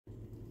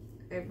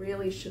I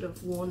really should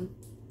have worn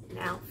an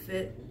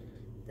outfit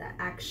that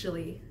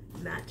actually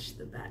matched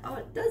the bag. Oh,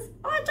 it does.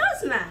 Oh, it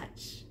does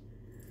match.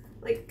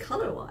 Like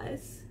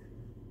color-wise.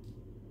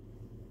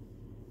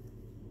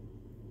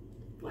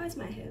 Why is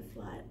my hair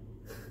flat?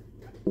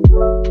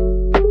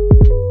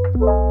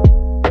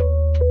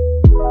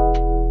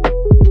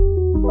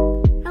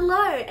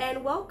 Hello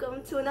and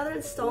welcome to another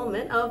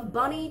installment of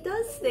Bunny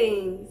Does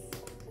Things.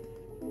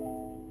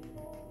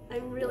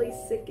 I'm really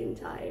sick and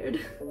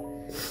tired.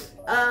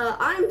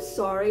 I'm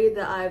sorry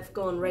that I've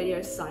gone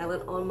radio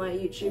silent on my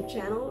YouTube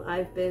channel.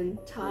 I've been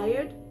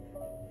tired,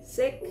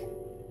 sick,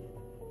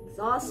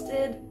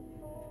 exhausted,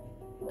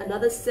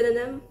 another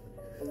synonym.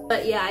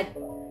 But yeah, I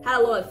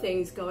had a lot of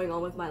things going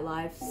on with my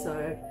life,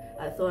 so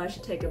I thought I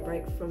should take a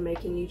break from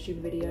making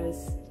YouTube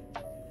videos,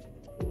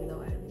 even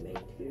though I only made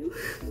 2.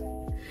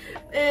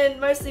 And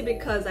mostly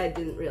because I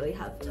didn't really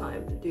have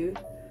time to do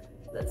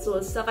that sort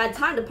of stuff. I had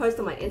time to post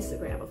on my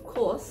Instagram, of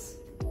course.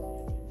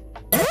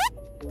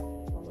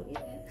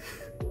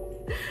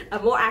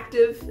 I'm more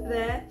active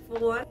there, for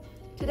one.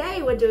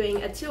 Today we're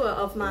doing a tour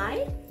of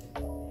my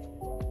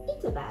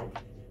eater bag.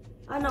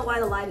 I don't know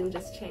why the lighting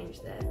just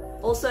changed there.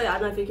 Also, I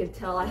don't know if you can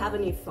tell, I have a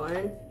new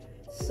phone,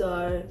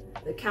 so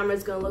the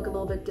camera's gonna look a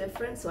little bit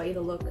different, so I either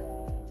look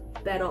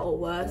better or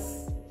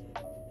worse.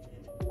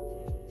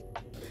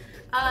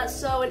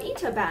 So an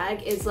eater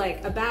bag is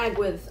like a bag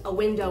with a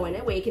window in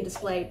it where you can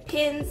display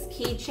pins,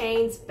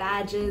 keychains,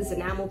 badges,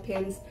 enamel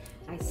pins.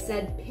 I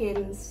said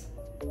pins.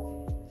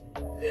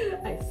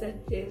 I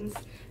said pins.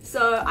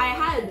 So I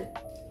had,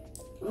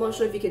 I'm not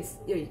sure if you could,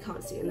 you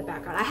can't see it in the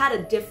background. I had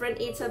a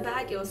different eater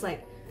bag. It was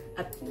like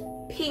a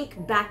pink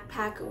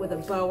backpack with a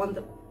bow on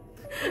the,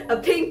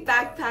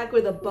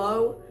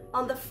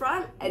 on the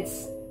front.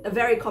 It's a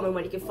very common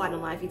one you can find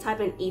online. If you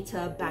type in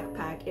eater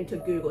backpack into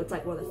Google, it's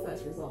like one of the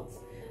first results.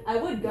 I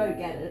would go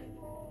get it.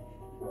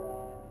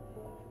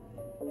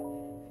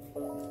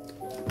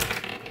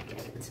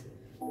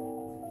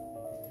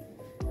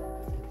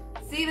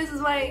 See, this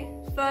is my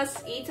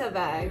first eater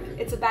bag.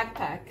 It's a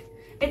backpack.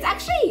 It's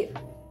actually,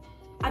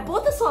 I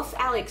bought this off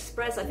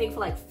Aliexpress, I think for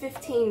like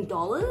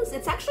 $15.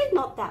 It's actually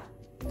not that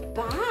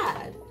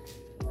bad.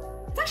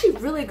 It's actually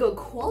really good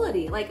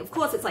quality. Like, of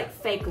course it's like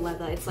fake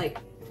leather. It's like,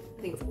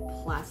 I think it's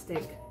like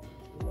plastic,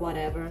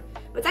 whatever.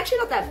 But it's actually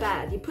not that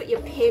bad. You put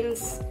your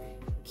pins,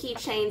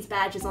 keychains,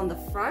 badges on the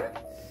front,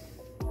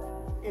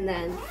 and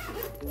then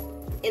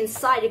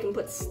inside you can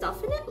put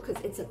stuff in it because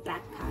it's a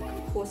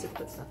backpack. Of course you can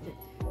put stuff in it.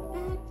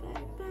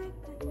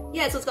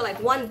 Yeah, so it's got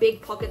like one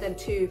big pocket and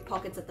 2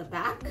 pockets at the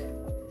back.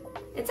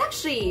 It's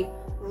actually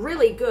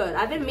really good.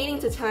 I've been meaning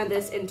to turn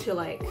this into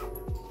like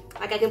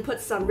I can put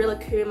some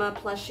Rilakkuma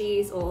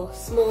plushies or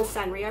small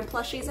Sanrio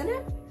plushies in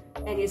it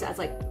and use it as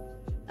like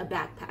a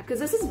backpack because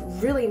this is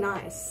really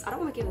nice. I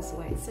don't want to give this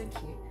away, it's so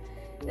cute.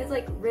 There's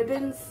like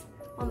ribbons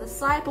on the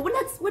side, but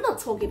we're not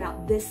talking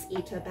about this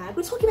eater bag.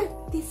 We're talking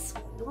about this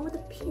one, the one with the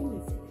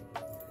pins in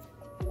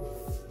it.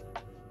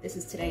 This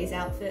is today's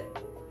outfit.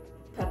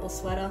 Purple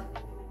sweater,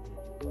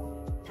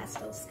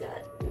 pastel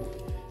skirt.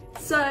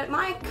 So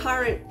my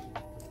current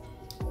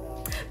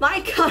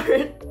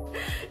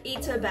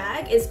eater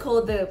bag is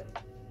called the,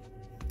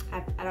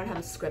 I don't have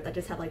a script, I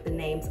just have like the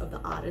names of the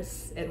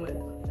artists and where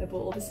I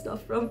bought all this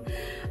stuff from.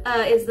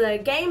 Is the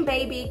Game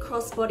Baby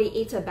Crossbody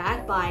Eater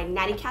Bag by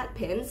Natty Cat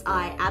Pins.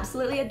 I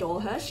absolutely adore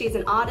her. She's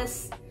an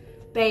artist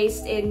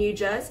based in New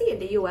Jersey in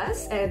the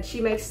US, and she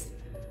makes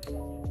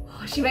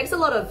a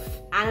lot of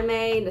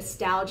anime,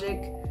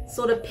 nostalgic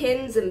sort of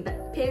pins,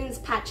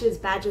 patches,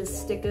 badges,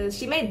 stickers.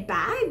 She made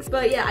bags,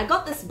 but yeah, I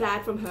got this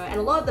bag from her, and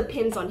a lot of the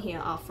pins on here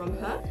are from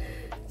her.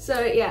 So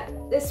yeah,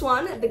 this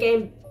one, the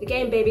Game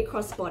Baby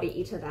Crossbody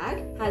Eater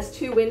Bag, has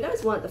 2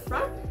 windows, one at the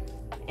front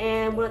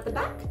and one at the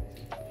back.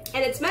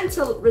 And it's meant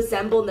to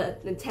resemble the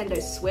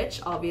Nintendo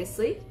Switch,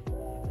 obviously.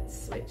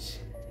 Switch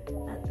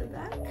at the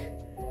back.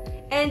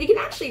 And you can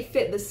actually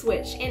fit the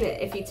Switch in it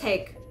if you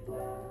take...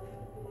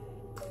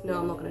 No,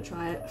 I'm not gonna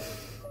try it.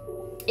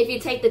 If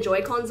you take the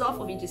Joy-Cons off,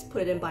 or if you just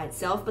put it in by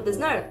itself, but there's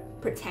no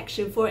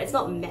protection for it. It's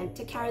not meant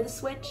to carry the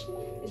Switch.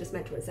 It's just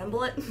meant to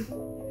resemble it.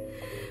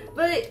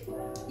 But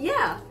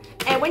yeah,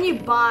 and when you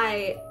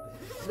buy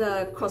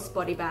the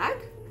crossbody bag,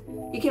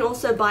 you can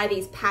also buy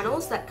these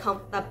panels that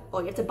come up,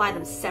 or you have to buy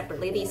them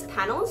separately. These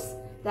panels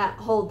that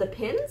hold the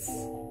pins,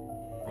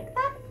 like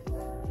that,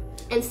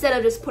 instead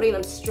of just putting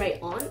them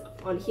straight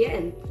on here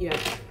and, you know,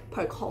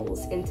 poke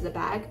holes into the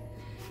bag.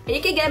 And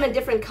you can get them in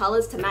different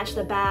colors to match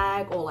the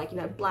bag, or like, you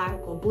know, black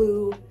or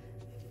blue.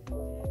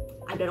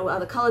 I don't know what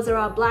other colors there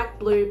are. Black,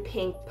 blue,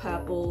 pink,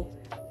 purple.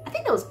 I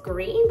think that was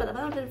green, but I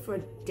found it for a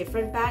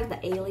different bag,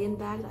 the alien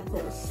bag, that I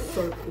thought was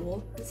so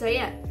cool. So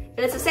yeah, and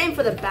it's the same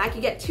for the back.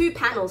 You get 2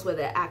 panels with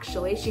it,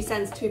 actually. She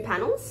sends 2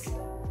 panels.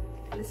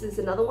 And this is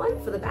another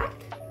one for the back.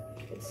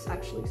 It's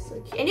actually so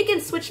cute. And you can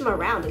switch them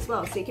around as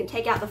well. So you can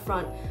take out the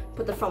front,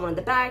 put the front one in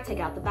the back, take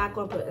out the back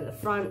one, put it in the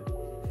front.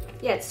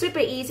 Yeah, it's super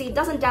easy,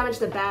 doesn't damage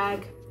the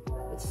bag.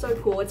 It's so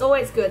cool. It's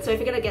always good. So if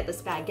you're gonna get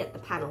this bag, get the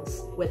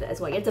panels with it as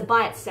well. You have to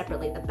buy it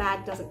separately. The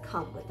bag doesn't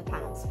come with the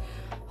panels.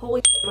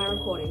 Holy shit, am I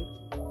recording?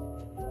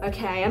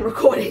 Okay, I am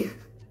recording.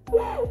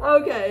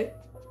 Okay.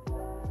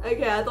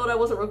 Okay, I thought I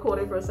wasn't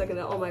recording for a second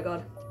there. Oh my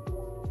god.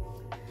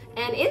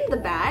 And in the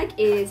bag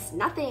is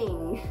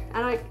nothing.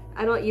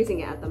 I'm not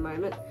using it at the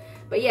moment.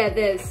 But yeah,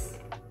 there's...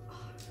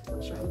 Oh,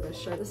 I'm sure I'm gonna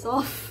show this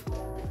off.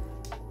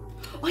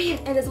 Oh yeah,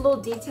 and there's a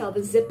little detail. The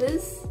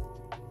zippers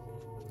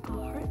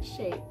are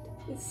heart-shaped.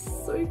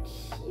 It's so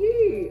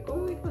cute.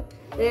 Oh my god.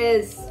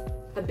 There's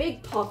a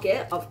big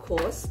pocket, of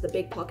course, the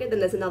big pocket. Then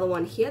there's another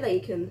one here that you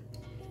can...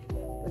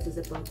 Where's the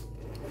zipper?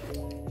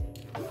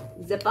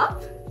 Zip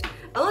up?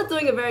 I'm not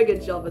doing a very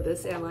good job of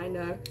this, am I?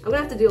 No. I'm gonna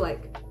have to do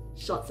like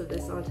shots of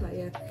this, aren't I?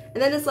 Yeah.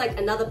 And then there's like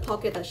another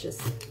pocket that's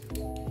just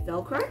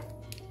Velcro.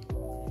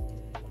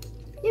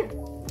 Yeah.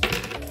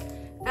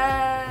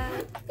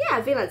 Yeah,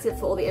 I think that's it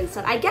for all the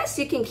inside. I guess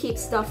you can keep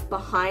stuff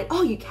behind.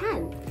 Oh, you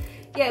can.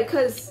 Yeah,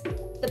 because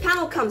the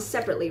panel comes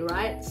separately,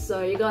 right?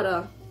 So you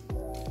gotta,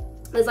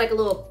 there's like a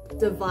little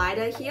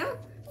divider here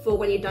for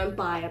when you don't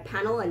buy a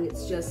panel, and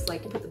it's just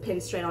like you put the pin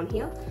straight on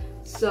here.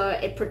 So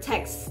it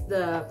protects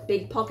the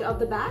big pocket of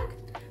the bag.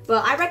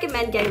 But I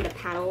recommend getting the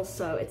panel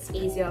so it's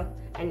easier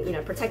and, you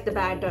know, protect the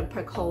bag, don't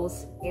poke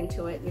holes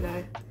into it, you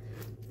know.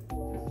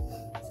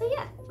 So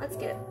yeah, let's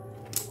get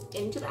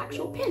into the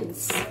actual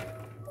pins.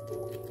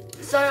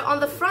 So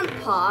on the front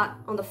part,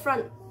 on the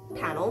front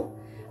panel,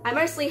 I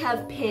mostly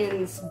have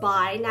pins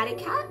by Natty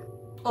Cat.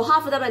 Or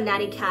half of them are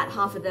Natty Cat,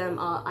 half of them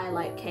are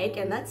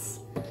Ilaikcake, and that's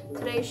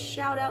today's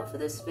shout out for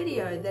this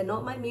video. They're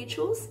not my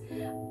mutuals.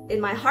 In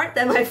my heart,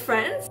 they're my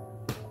friends.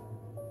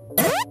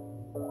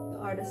 The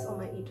artist on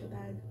my Ito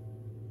bag.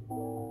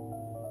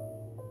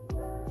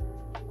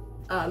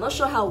 I'm not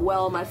sure how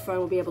well my phone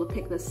will be able to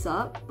pick this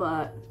up,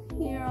 but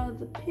here are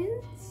the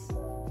pins.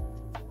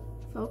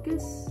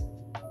 Focus.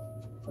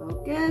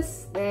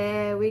 Focus.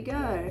 There we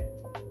go.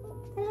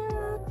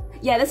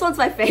 Yeah, this one's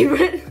my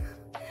favorite.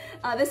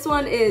 This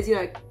one is, you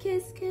know,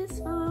 kiss, kiss,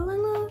 fall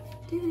in love,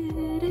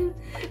 do-do-do.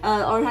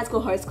 Orange High School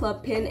Host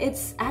Club pin.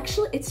 It's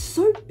actually, it's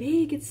so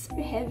big, it's so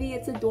heavy,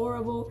 it's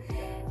adorable.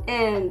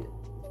 And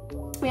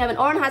we have an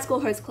Orange High School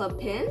Host Club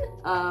pin,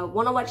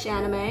 Wanna Watch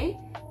Anime,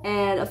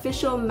 and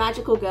Official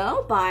Magical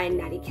Girl by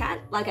Natty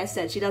Cat. Like I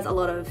said, she does a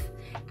lot of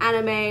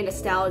anime,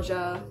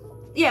 nostalgia,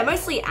 yeah,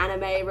 mostly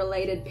anime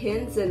related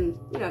pins, and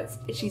you know,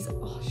 she's so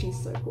cool,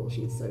 she's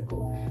so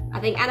cool. I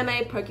think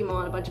anime,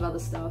 Pokemon, a bunch of other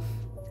stuff.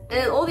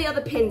 And all the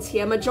other pins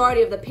here,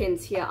 majority of the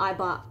pins here are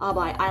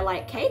by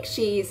Ilaikcake.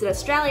 She's an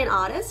Australian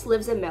artist,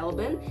 lives in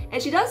Melbourne,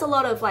 and she does a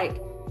lot of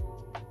like,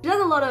 she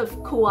does a lot of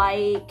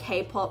kawaii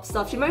K-pop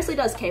stuff. She mostly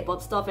does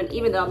K-pop stuff, and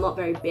even though I'm not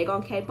very big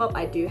on K-pop,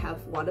 I do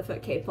have one of her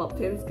K-pop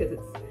pins because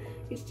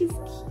it's just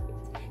cute.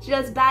 She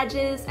does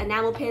badges,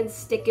 enamel pins,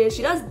 stickers.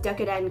 She does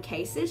Decadent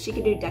cases. She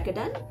can do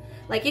Decadent.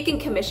 Like, you can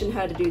commission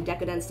her to do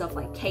Decadent stuff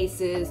like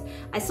cases.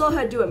 I saw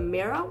her do a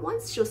mirror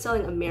once. She was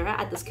selling a mirror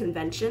at this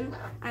convention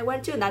I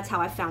went to, and that's how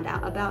I found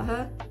out about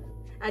her.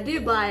 I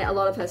do buy a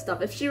lot of her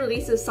stuff. If she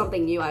releases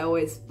something new, I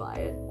always buy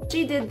it.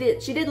 She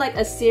did like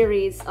a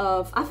series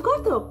of, I forgot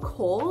what they were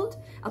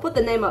called. I'll put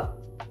the name up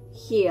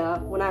here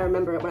when I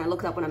remember it, when I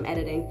look it up when I'm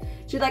editing.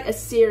 She did like a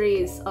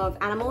series of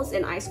animals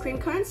in ice cream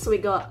cones. So we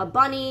got a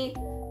bunny,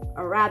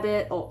 a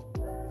rabbit, or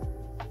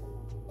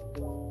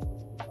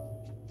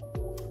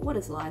what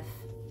is life?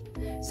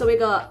 So we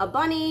got a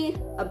bunny,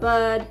 a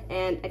bird,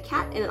 and a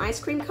cat in an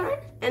ice cream cone,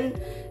 and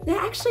they're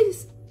actually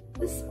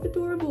they're so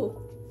adorable.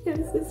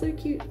 Yes, they're so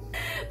cute.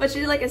 But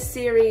she did like a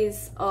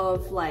series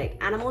of like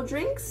animal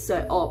drinks,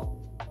 so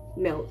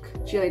milk.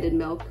 She only did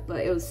milk,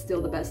 but it was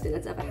still the best thing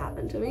that's ever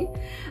happened to me.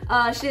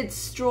 She did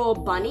straw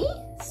bunny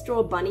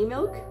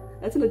milk.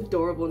 That's an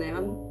adorable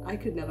name. I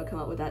could never come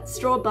up with that.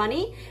 Straw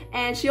bunny.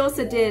 And she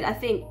also did, I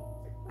think,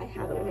 I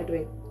have it, what am I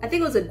doing? I think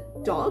it was a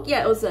dog.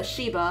 Yeah, it was a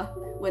Shiba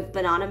with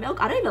banana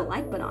milk. I don't even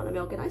like banana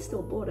milk, and I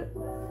still bought it.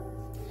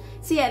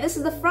 So yeah, this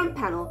is the front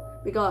panel.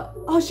 We got,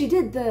 oh, she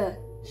did the,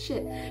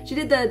 shit. She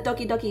did the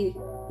Doki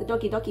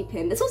Doki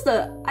pin. This was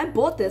I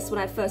bought this when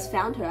I first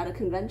found her at a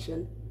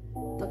convention.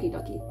 Doki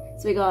Doki.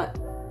 So we got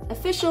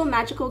Official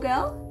Magical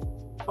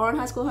Girl, Orange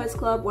High School Host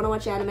Club, Wanna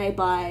Watch Anime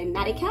by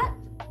Natty Cat.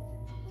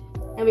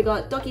 And we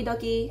got Doki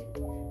Doki,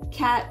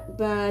 cat,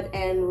 bird,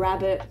 and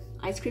rabbit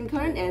ice cream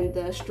cone, and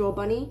the straw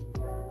bunny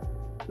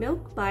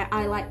milk by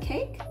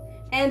Ilaikcake.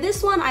 And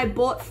this one I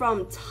bought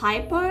from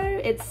Typo.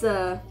 It's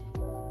a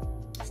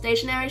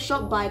stationery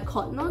shop by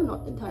Cotton On,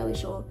 not entirely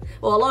sure.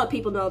 Well, a lot of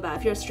people know about it.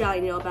 If you're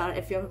Australian, you know about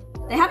it.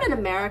 They have it in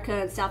America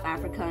and South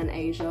Africa and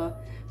Asia,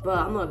 but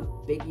I'm not a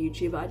big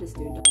YouTuber, I just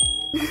do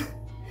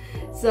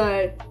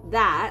So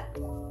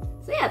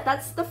yeah,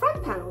 that's the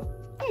front panel.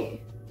 Yeah.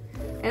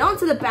 And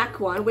onto the back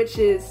one, which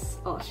is,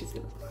 oh, she's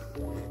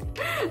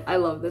gonna, I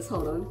love this,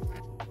 hold on.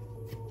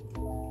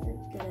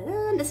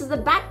 This is the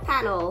back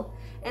panel.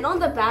 And on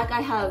the back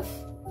I have,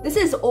 this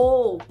is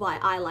all by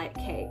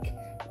Ilaikcake.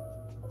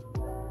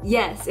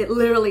 Yes, it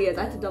literally is,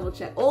 I have to double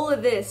check. All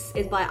of this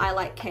is by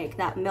Ilaikcake,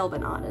 that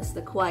Melbourne artist,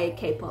 the kawaii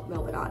K-pop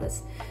Melbourne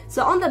artist.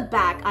 So on the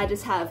back, I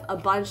just have a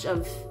bunch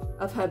of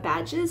her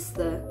badges,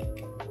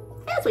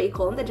 that's what you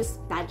call them, they're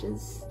just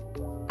badges.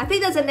 I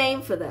think there's a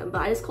name for them,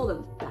 but I just call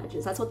them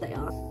badges, that's what they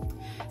are.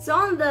 So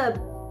on the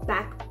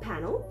back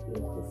panel, you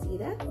can see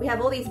that, we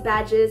have all these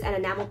badges and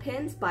enamel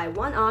pins by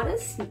one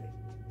artist,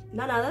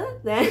 none other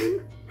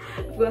than,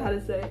 I forgot how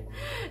to say it,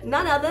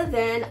 none other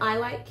than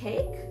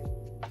Ilaikcake.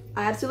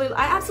 I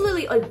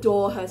absolutely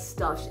adore her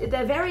stuff.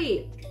 They're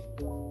very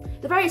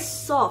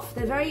soft,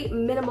 they're very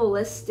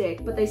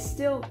minimalistic, but they're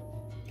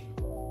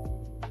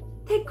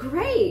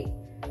great.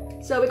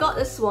 So we got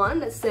this one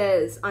that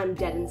says, I'm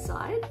dead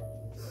inside.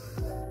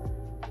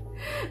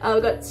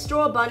 We got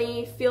Straw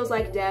Bunny, Feels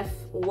Like Death,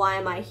 Why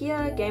Am I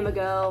Here, Gamer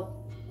Girl.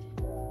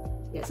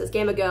 Yeah, so it's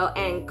Gamer Girl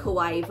and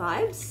Kawaii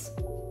Vibes.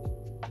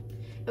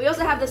 And we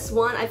also have this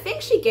one, I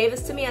think she gave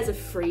this to me as a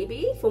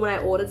freebie for when I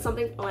ordered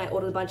something, when I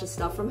ordered a bunch of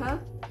stuff from her.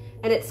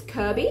 And it's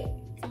Kirby,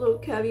 it's a little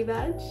Kirby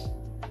badge.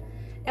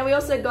 And we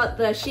also got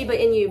the Shiba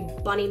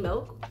Inu Bunny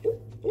Milk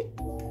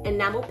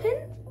enamel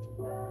pin.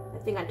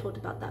 I think I talked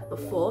about that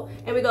before.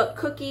 And we got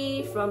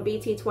Cookie from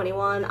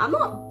BT21. I'm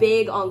not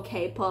big on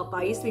K-pop, but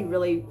I used to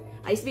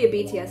be a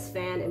BTS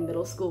fan in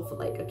middle school for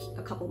like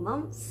a couple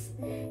months.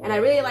 And I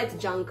really liked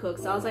Jungkook,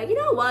 so I was like, you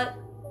know what?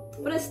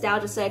 For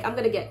nostalgia's sake, I'm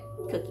gonna get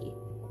Cookie.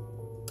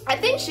 I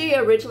think she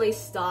originally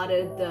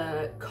started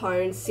the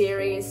cone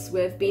series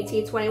with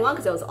BT21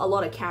 because there was a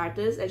lot of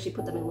characters and she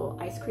put them in little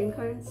ice cream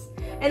cones.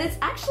 And it's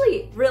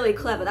actually really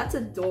clever. That's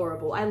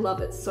adorable. I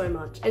love it so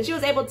much. And she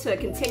was able to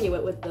continue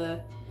it with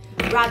the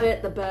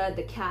rabbit, the bird,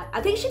 the cat.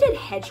 I think she did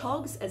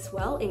hedgehogs as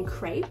well in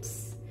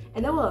crepes.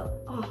 And there were,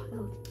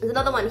 there's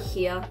another one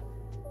here.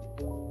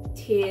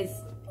 Tears,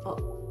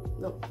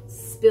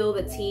 spill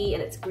the tea,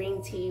 and it's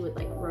green tea with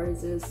like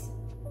roses.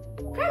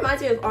 Kind of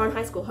reminds me of Orange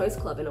High School Host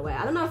Club in a way.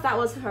 I don't know if that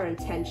was her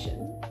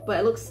intention, but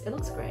it looks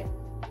great.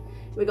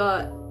 We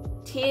got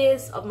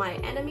Tears of My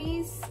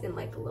Enemies in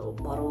like a little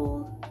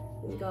bottle.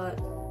 We got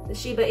the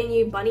Shiba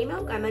Inu Bunny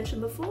Milk I mentioned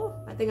before.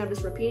 I think I'm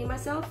just repeating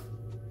myself,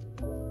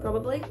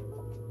 probably.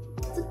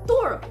 It's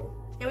adorable.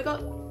 And we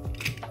got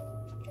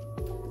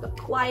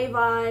Kawaii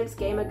Vibes,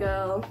 Gamer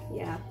Girl,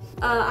 yeah.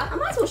 I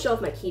might as well show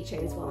off my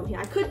keychains while I'm here.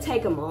 I could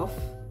take them off,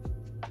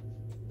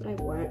 but I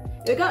won't.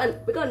 We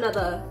got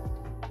another.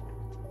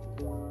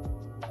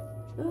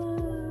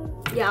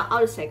 Yeah, I'll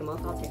just take them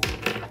off. I'll take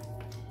them off.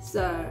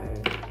 So,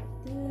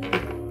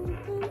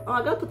 oh,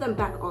 I gotta put them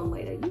back on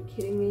later. Are you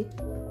kidding me?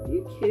 Are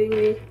you kidding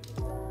me?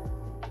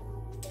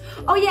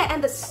 Oh yeah,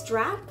 and the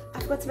strap. I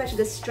forgot to mention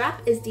the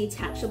strap is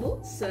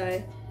detachable. So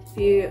if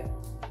you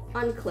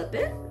unclip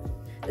it,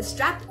 the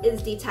strap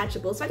is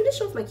detachable. So I can just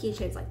show off my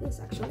keychains like this.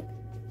 Actually,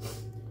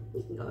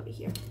 you can go over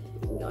here.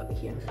 You can go over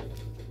here.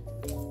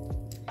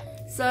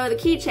 So the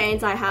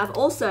keychains I have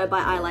also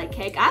by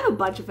Ilaikcake. I have a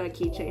bunch of her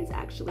keychains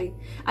actually.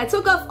 I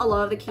took off a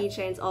lot of the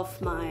keychains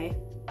off my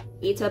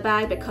eater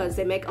bag because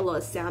they make a lot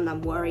of sound and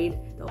I'm worried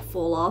they'll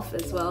fall off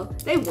as well.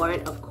 They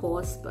won't, of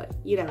course, but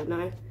you never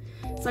know.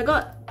 So I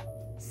got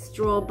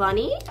Straw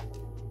Bunny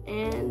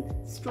and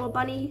Straw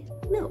Bunny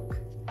Milk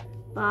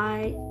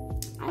by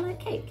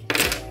Ilaikcake.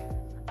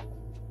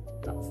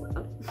 That was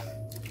loud.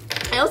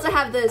 I also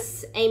have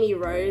this Amy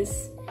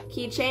Rose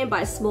keychain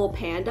by Small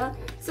Panda.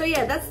 So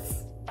yeah,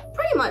 that's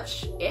pretty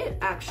much it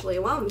actually.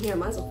 While I'm here, I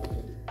might as well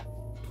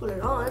put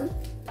it on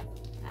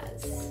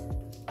as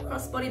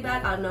crossbody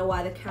bag. I don't know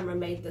why the camera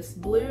made this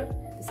blue.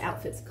 This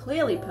outfit's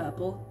clearly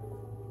purple.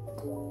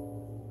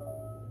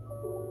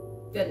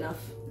 Good enough,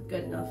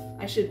 good enough.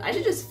 I should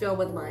just film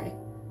with my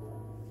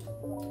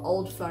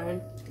old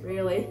phone,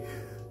 really.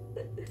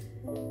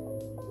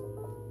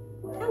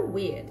 How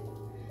weird.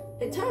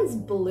 It turns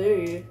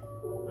blue.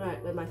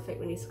 Right, with my face,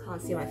 when you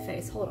can't see my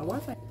face. Hold on, what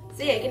if I...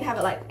 So yeah, you can have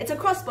it like, it's a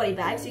crossbody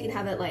bag, so you can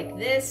have it like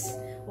this,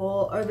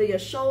 or over your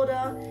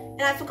shoulder.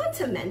 And I forgot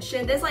to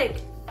mention, there's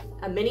like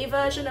a mini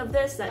version of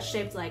this that's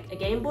shaped like a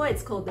Game Boy.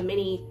 It's called the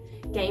Mini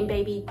Game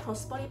Baby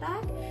Crossbody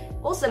Bag.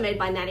 Also made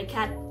by Natty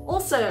Cat,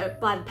 also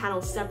by the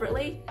panel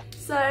separately.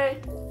 So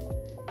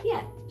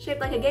yeah,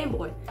 shaped like a Game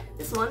Boy.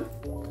 This one,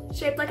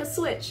 shaped like a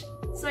Switch.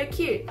 So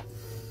cute.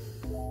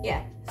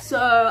 Yeah,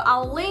 so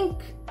I'll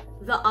link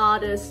the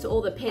artist to all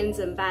the pins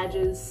and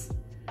badges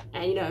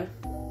and, you know,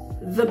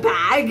 the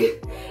bag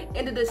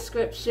in the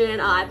description.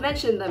 I've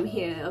mentioned them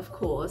here, of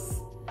course.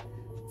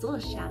 There's a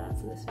lot of shout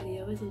outs in this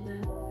video, isn't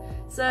there?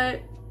 So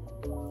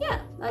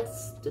yeah,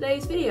 that's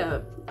today's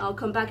video. I'll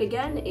come back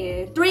again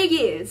in 3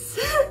 years.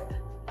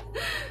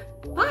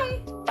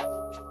 Bye!